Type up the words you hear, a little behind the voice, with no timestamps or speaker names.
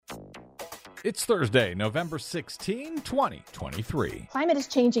It's Thursday, November 16, 2023. Climate is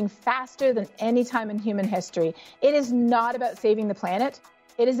changing faster than any time in human history. It is not about saving the planet.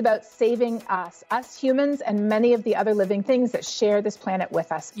 It is about saving us humans, and many of the other living things that share this planet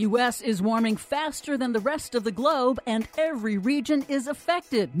with us. U.S. is warming faster than the rest of the globe, and every region is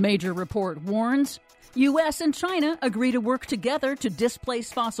affected, major report warns. U.S. and China agree to work together to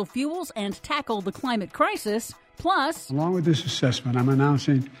displace fossil fuels and tackle the climate crisis. Plus, along with this assessment, I'm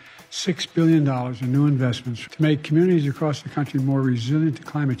announcing $6 billion in new investments to make communities across the country more resilient to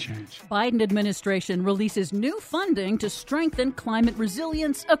climate change. Biden administration releases new funding to strengthen climate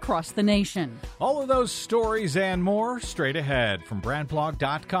resilience across the nation. All of those stories and more straight ahead. From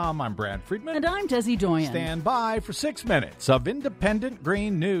BradBlog.com, I'm Brad Friedman. And I'm Desi Doyen. Stand by for 6 minutes of independent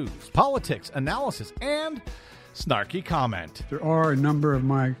green news, politics, analysis, and snarky comment. There are a number of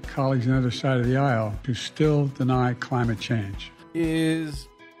my colleagues on the other side of the aisle who still deny climate change. Is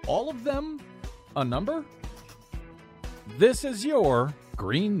all of them a number? This is your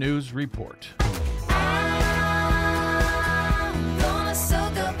Green News Report.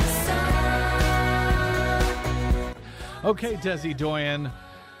 Okay, Desi Doyen.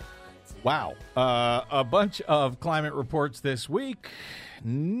 Wow. A bunch of climate reports this week.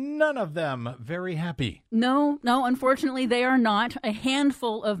 None of them very happy. No, unfortunately they are not. A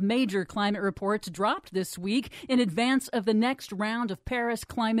handful of major climate reports dropped this week in advance of the next round of Paris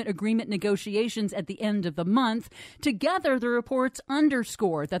Climate Agreement negotiations at the end of the month. Together, the reports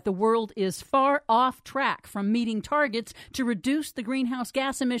underscore that the world is far off track from meeting targets to reduce the greenhouse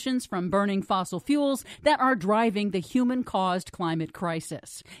gas emissions from burning fossil fuels that are driving the human-caused climate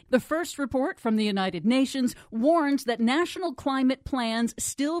crisis. The first report from the United Nations warns that national climate plans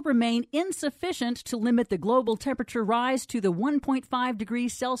still remain insufficient to limit the global temperature rise to the 1.5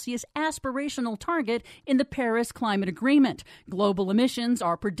 degrees Celsius aspirational target in the Paris Climate Agreement. Global emissions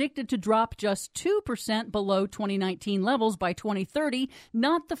are predicted to drop just 2% below 2019 levels by 2030,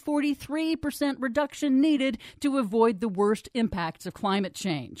 not the 43% reduction needed to avoid the worst impacts of climate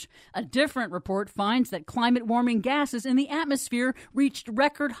change. A different report finds that climate warming gases in the atmosphere reached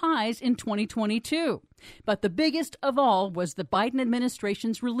record highs in 2022. But the biggest of all was the Biden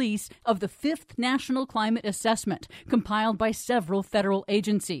administration's release of the fifth National Climate Assessment, compiled by several federal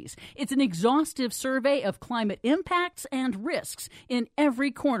agencies. It's an exhaustive survey of climate impacts and risks in every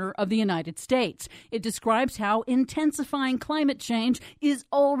corner of the United States. It describes how intensifying climate change is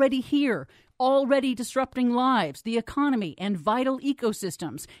already here, already disrupting lives, the economy, and vital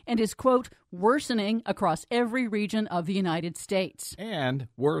ecosystems, and is, quote, worsening across every region of the United States. And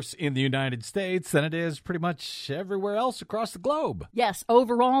worse in the United States than it is pretty much everywhere else across the globe. Yes,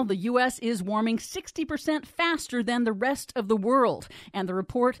 overall, the U.S. is warming 60% faster than the rest of the world. And the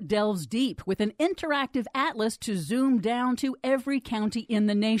report delves deep with an interactive atlas to zoom down to every county in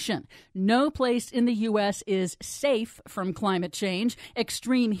the nation. No place in the U.S. is safe from climate change.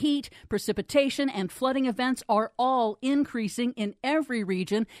 Extreme heat, precipitation, and flooding events are all increasing in every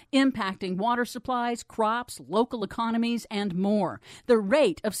region, impacting water supplies, crops, local economies, and more. The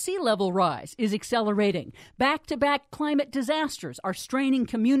rate of sea level rise is accelerating. Back-to-back climate disasters are straining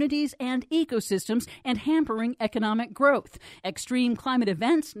communities and ecosystems and hampering economic growth. Extreme climate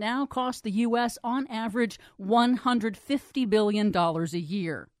events now cost the U.S. on average $150 billion a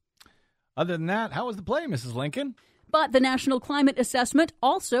year. Other than that, how was the play, Mrs. Lincoln? But the National Climate Assessment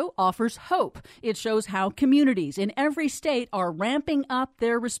also offers hope. It shows how communities in every state are ramping up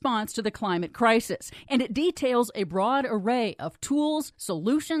their response to the climate crisis. And it details a broad array of tools,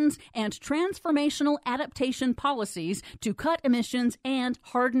 solutions, and transformational adaptation policies to cut emissions and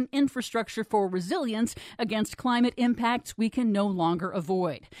harden infrastructure for resilience against climate impacts we can no longer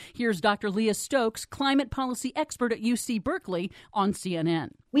avoid. Here's Dr. Leah Stokes, climate policy expert at UC Berkeley, on CNN.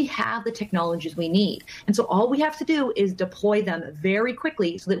 We have the technologies we need. And so all we have to do is deploy them very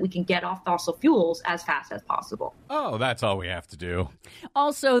quickly so that we can get off fossil fuels as fast as possible. Oh, that's all we have to do.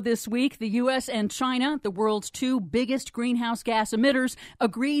 Also this week, the U.S. and China, the world's two biggest greenhouse gas emitters,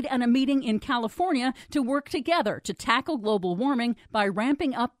 agreed at a meeting in California to work together to tackle global warming by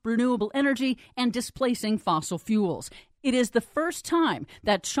ramping up renewable energy and displacing fossil fuels. It is the first time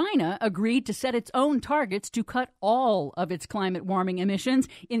that China agreed to set its own targets to cut all of its climate warming emissions,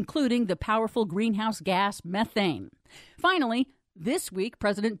 including the powerful greenhouse gas methane. Finally, this week,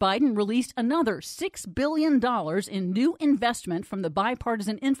 President Biden released another $6 billion in new investment from the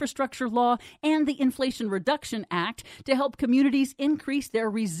Bipartisan Infrastructure Law and the Inflation Reduction Act to help communities increase their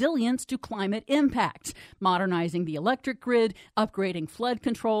resilience to climate impacts, modernizing the electric grid, upgrading flood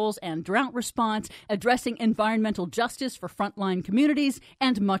controls and drought response, addressing environmental justice for frontline communities,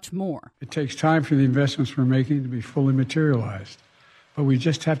 and much more. It takes time for the investments we're making to be fully materialized, but we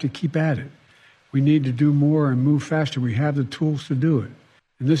just have to keep at it. We need to do more and move faster. We have the tools to do it.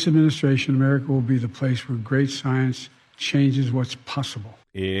 In this administration, America will be the place where great science changes what's possible.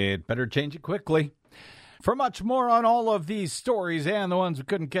 It better change it quickly. For much more on all of these stories and the ones we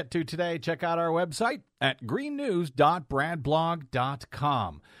couldn't get to today, check out our website at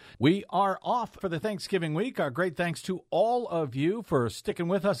greennews.bradblog.com. We are off for the Thanksgiving week. Our great thanks to all of you for sticking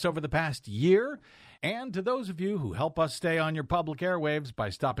with us over the past year, and to those of you who help us stay on your public airwaves by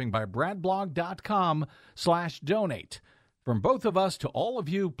stopping by bradblog.com/donate. From both of us to all of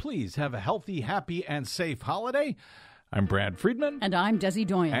you, please have a healthy, happy, and safe holiday. I'm Brad Friedman. And I'm Desi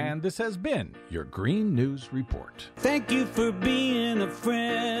Doyen. And this has been your Green News Report. Thank you for being a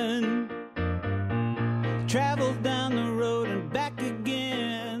friend. Travel down the road and back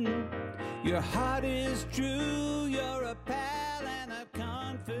again. Your heart is true, you're a